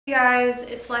Hey guys,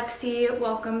 it's Lexi.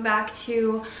 Welcome back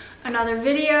to another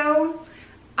video.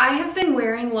 I have been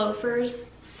wearing loafers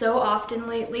so often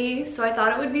lately, so I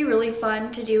thought it would be really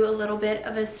fun to do a little bit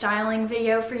of a styling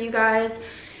video for you guys.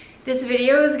 This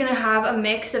video is gonna have a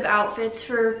mix of outfits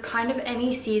for kind of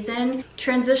any season.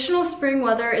 Transitional spring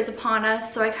weather is upon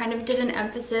us, so I kind of did an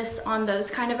emphasis on those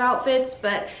kind of outfits,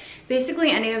 but basically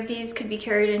any of these could be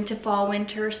carried into fall,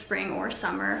 winter, spring, or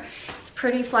summer. It's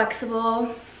pretty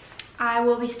flexible. I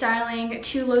will be styling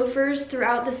two loafers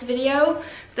throughout this video.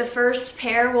 The first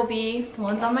pair will be the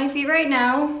ones on my feet right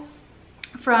now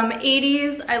from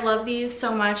 80s. I love these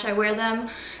so much. I wear them,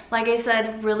 like I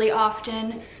said, really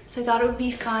often. So I thought it would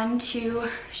be fun to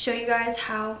show you guys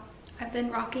how I've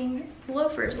been rocking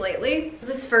loafers lately.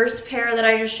 This first pair that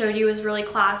I just showed you is really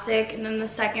classic, and then the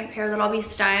second pair that I'll be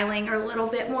styling are a little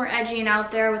bit more edgy and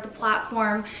out there with the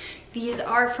platform. These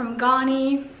are from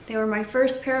Ghani. They were my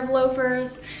first pair of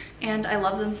loafers, and I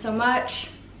love them so much.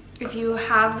 If you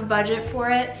have the budget for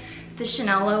it, the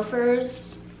Chanel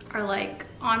loafers are like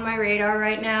on my radar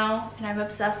right now, and I'm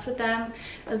obsessed with them,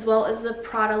 as well as the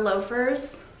Prada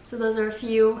loafers. So those are a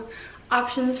few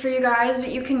options for you guys,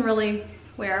 but you can really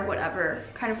wear whatever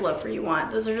kind of loafer you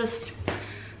want. Those are just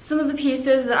some of the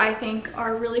pieces that I think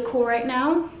are really cool right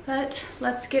now. But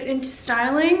let's get into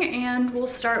styling, and we'll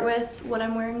start with what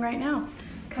I'm wearing right now.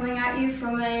 Coming at you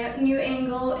from a new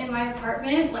angle in my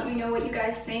apartment. Let me know what you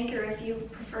guys think, or if you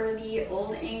prefer the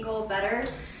old angle better.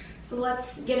 So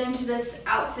let's get into this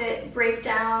outfit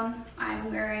breakdown.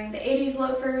 I'm wearing the 80s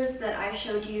loafers that I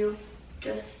showed you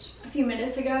just a few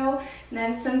minutes ago, and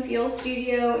then some Feel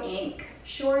Studio ink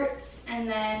shorts, and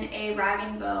then a rag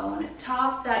and bone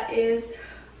top that is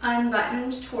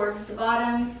unbuttoned towards the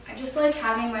bottom. I just like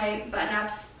having my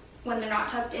button-ups when they're not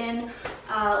tucked in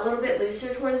a little bit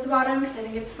looser towards the bottom, because I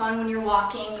think it's fun when you're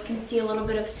walking. You can see a little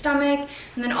bit of stomach,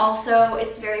 and then also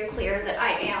it's very clear that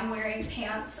I am wearing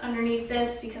pants underneath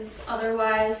this, because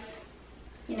otherwise,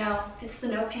 you know, it's the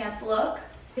no pants look.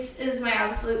 This is my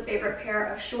absolute favorite pair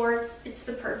of shorts. It's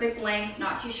the perfect length,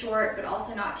 not too short, but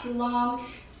also not too long.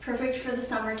 It's perfect for the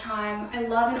summertime. I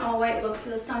love an all-white look for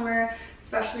the summer,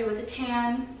 especially with a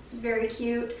tan. It's very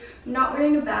cute. I'm not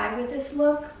wearing a bag with this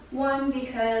look. One,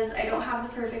 because I don't have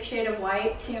the perfect shade of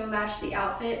white to match the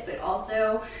outfit, but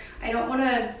also I don't want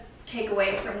to take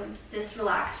away from this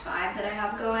relaxed vibe that I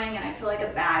have going, and I feel like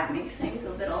a bag makes things a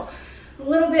little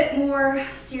bit more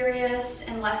serious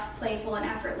and less playful and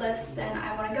effortless than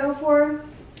I want to go for.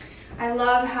 I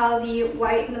love how the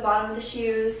white in the bottom of the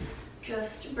shoes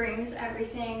just brings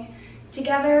everything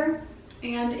together.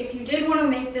 And if you did want to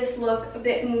make this look a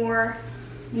bit more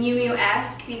Miu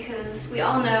Miu-esque, because we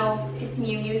all know it's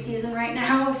Miu Miu season right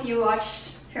now. If you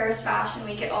watched Paris Fashion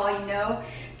Week at all, you know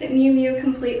that Miu Miu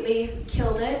completely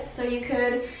killed it. So you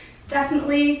could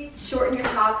definitely shorten your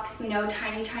top, because we know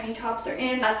tiny tops are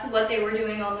in. That's what they were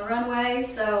doing on the runway.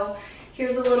 So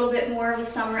here's a little bit more of a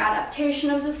summer adaptation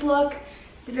of this look.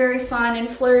 It's very fun and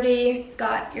flirty.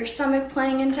 Got your stomach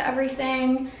playing into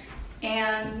everything,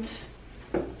 and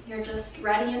you're just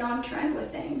ready and on trend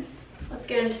with things. Let's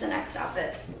get into the next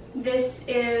outfit. This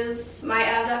is my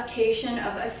adaptation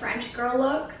of a French girl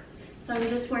look. So I'm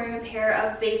just wearing a pair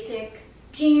of basic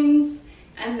jeans,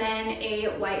 and then a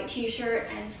white t-shirt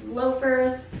and some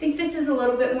loafers. I think this is a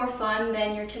little bit more fun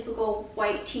than your typical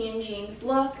white tee and jeans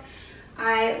look.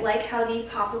 I like how the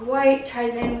pop of white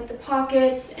ties in with the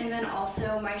pockets, and then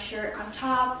also my shirt on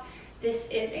top. This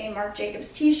is a Marc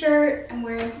Jacobs t-shirt. I'm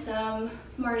wearing some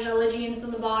Margiela jeans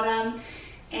on the bottom,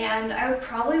 and I would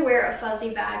probably wear a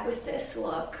fuzzy bag with this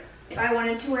look. If I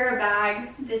wanted to wear a bag,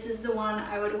 this is the one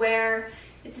I would wear.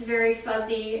 It's very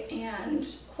fuzzy and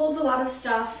holds a lot of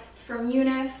stuff. It's from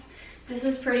Unif. This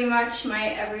is pretty much my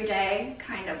everyday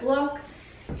kind of look,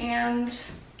 and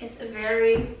it's a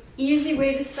very easy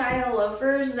way to style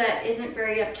loafers that isn't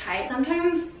very uptight.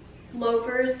 Sometimes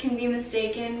loafers can be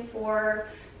mistaken for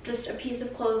just a piece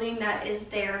of clothing that is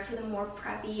there for the more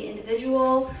preppy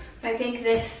individual, but I think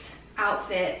this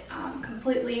outfit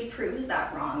completely proves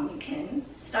that wrong. You can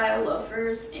style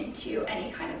loafers into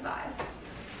any kind of vibe.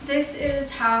 This is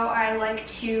how I like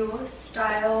to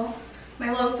style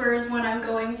my loafers when I'm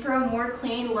going for a more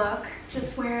clean look,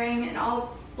 just wearing an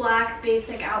all black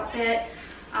basic outfit.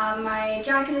 My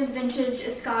jacket is vintage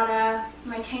Escada,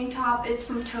 my tank top is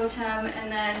from Totem,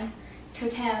 and then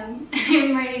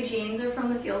and my jeans are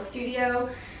from the Feel Studio.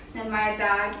 Then my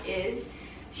bag is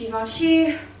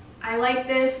Givenchy. I like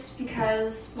this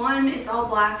because, one, it's all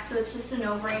black, so it's just a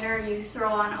no-brainer. You throw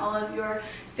on all of your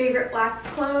favorite black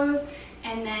clothes,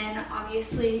 and then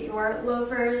obviously your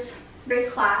loafers, very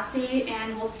classy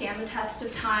and will stand the test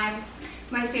of time.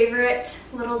 My favorite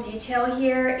little detail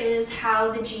here is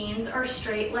how the jeans are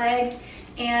straight-legged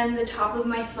and the top of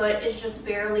my foot is just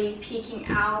barely peeking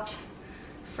out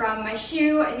from my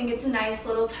shoe. I think it's a nice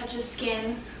little touch of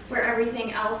skin where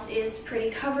everything else is pretty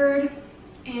covered,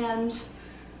 and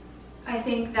I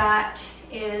think that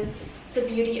is the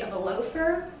beauty of a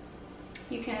loafer.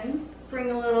 You can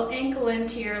bring a little ankle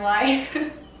into your life.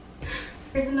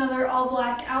 Here's another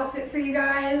all-black outfit for you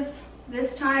guys,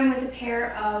 this time with a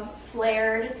pair of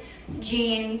flared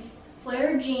jeans.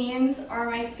 Flared jeans are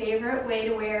my favorite way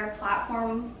to wear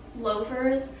platform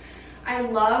loafers. I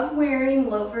love wearing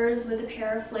loafers with a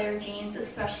pair of flared jeans,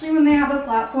 especially when they have a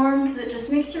platform, because it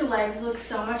just makes your legs look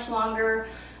so much longer,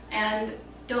 and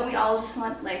don't we all just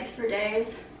want legs for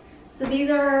days? So these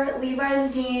are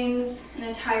Levi's jeans, an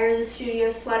Attire the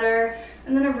Studio sweater,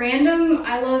 and then a random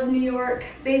I Love New York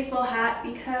baseball hat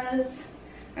because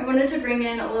I wanted to bring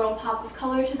in a little pop of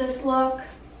color to this look.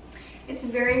 It's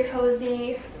very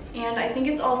cozy, and I think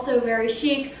it's also very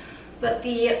chic, but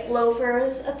the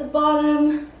loafers at the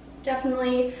bottom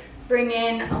definitely bring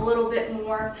in a little bit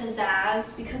more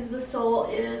pizzazz because the sole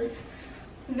is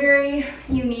very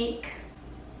unique.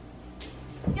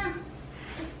 Yeah.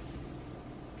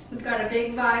 We've got a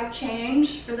big vibe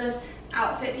change for this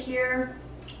outfit here.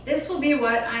 This will be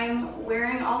what I'm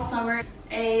wearing all summer.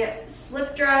 A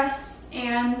slip dress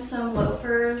and some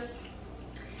loafers.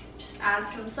 Just add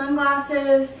some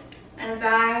sunglasses and a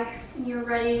bag and you're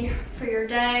ready for your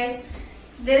day.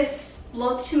 This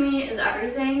look to me is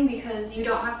everything because you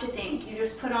don't have to think. You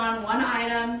just put on one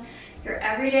item, your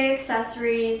everyday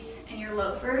accessories, and your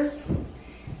loafers.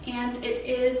 And it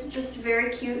is just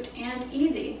very cute and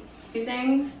easy. Two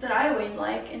things that I always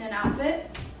like in an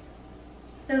outfit.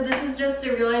 So this is just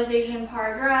a Realization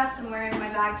par dress. I'm wearing my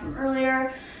bag from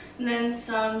earlier, and then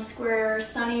some square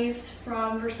sunnies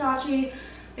from Versace.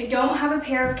 I don't have a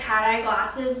pair of cat eye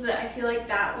glasses, but I feel like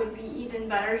that would be even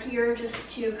better here just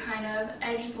to kind of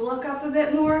edge the look up a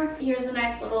bit more. Here's a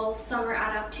nice little summer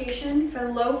adaptation for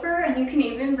the loafer, and you can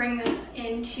even bring this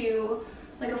into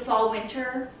like a fall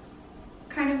winter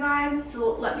kind of vibe.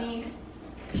 So let me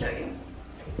show you.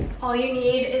 All you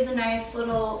need is a nice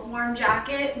little warm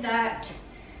jacket that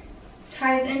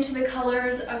ties into the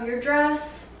colors of your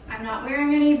dress. I'm not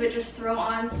wearing any, but just throw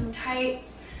on some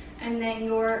tights and then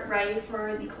you're ready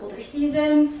for the colder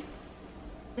seasons.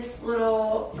 This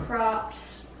little cropped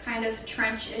kind of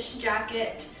trench-ish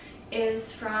jacket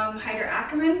is from Heider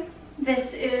Ackerman.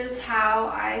 This is how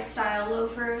I style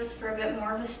loafers for a bit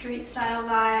more of a street style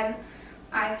vibe.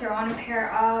 I throw on a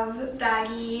pair of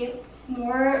baggy,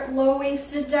 more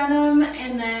low-waisted denim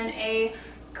and then a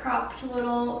cropped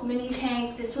little mini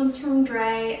tank. This one's from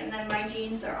Dre, and then my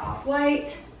jeans are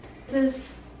off-white. This is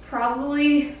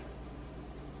probably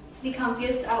the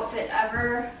comfiest outfit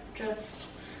ever. Just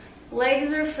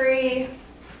legs are free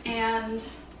and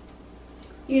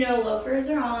you know loafers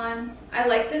are on. I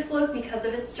like this look because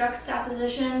of its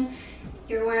juxtaposition.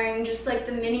 You're wearing just like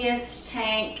the miniest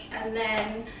tank and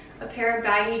then a pair of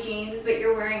baggy jeans, but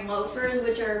you're wearing loafers,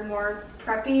 which are more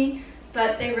preppy,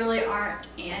 but they really aren't,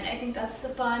 and I think that's the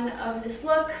fun of this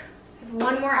look. I have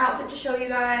one more outfit to show you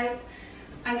guys.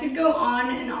 I could go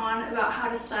on and on about how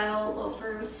to style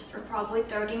loafers for probably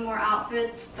 30 more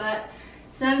outfits, but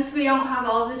since we don't have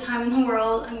all of the time in the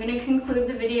world, I'm going to conclude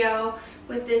the video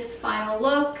with this final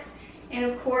look. And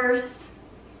of course,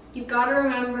 you've got to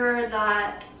remember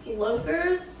that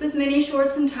loafers with mini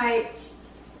shorts and tights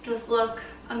just look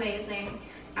amazing.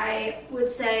 I would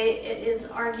say it is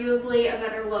arguably a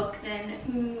better look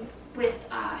than with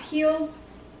heels.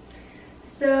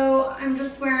 So I'm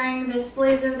just wearing this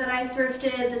blazer that I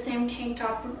thrifted, the same tank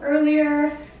top from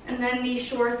earlier, and then these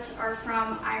shorts are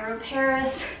from Ira Paris.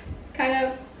 It's kind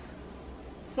of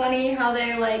funny how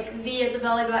they like V at the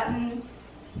belly button.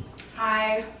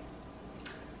 I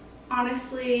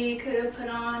honestly could have put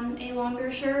on a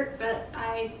longer shirt, but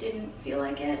I didn't feel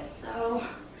like it, so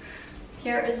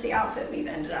here is the outfit we've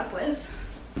ended up with.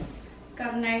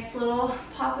 Got a nice little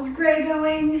pop of gray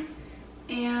going,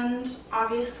 and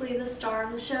obviously the star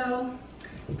of the show,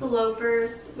 the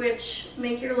loafers, which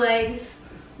make your legs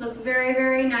look very,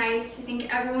 very nice. I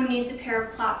think everyone needs a pair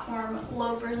of platform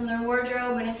loafers in their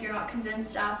wardrobe, and if you're not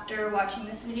convinced after watching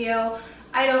this video,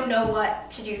 I don't know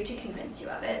what to do to convince you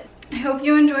of it. I hope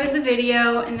you enjoyed the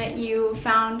video and that you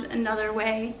found another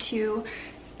way to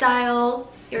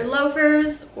style your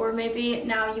loafers, or maybe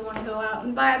now you want to go out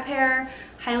and buy a pair.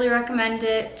 Highly recommend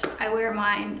it. I wear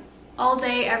mine all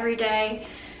day, every day,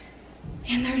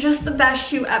 and they're just the best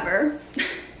shoe ever.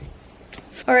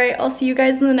 All right, I'll see you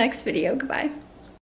guys in the next video. Goodbye.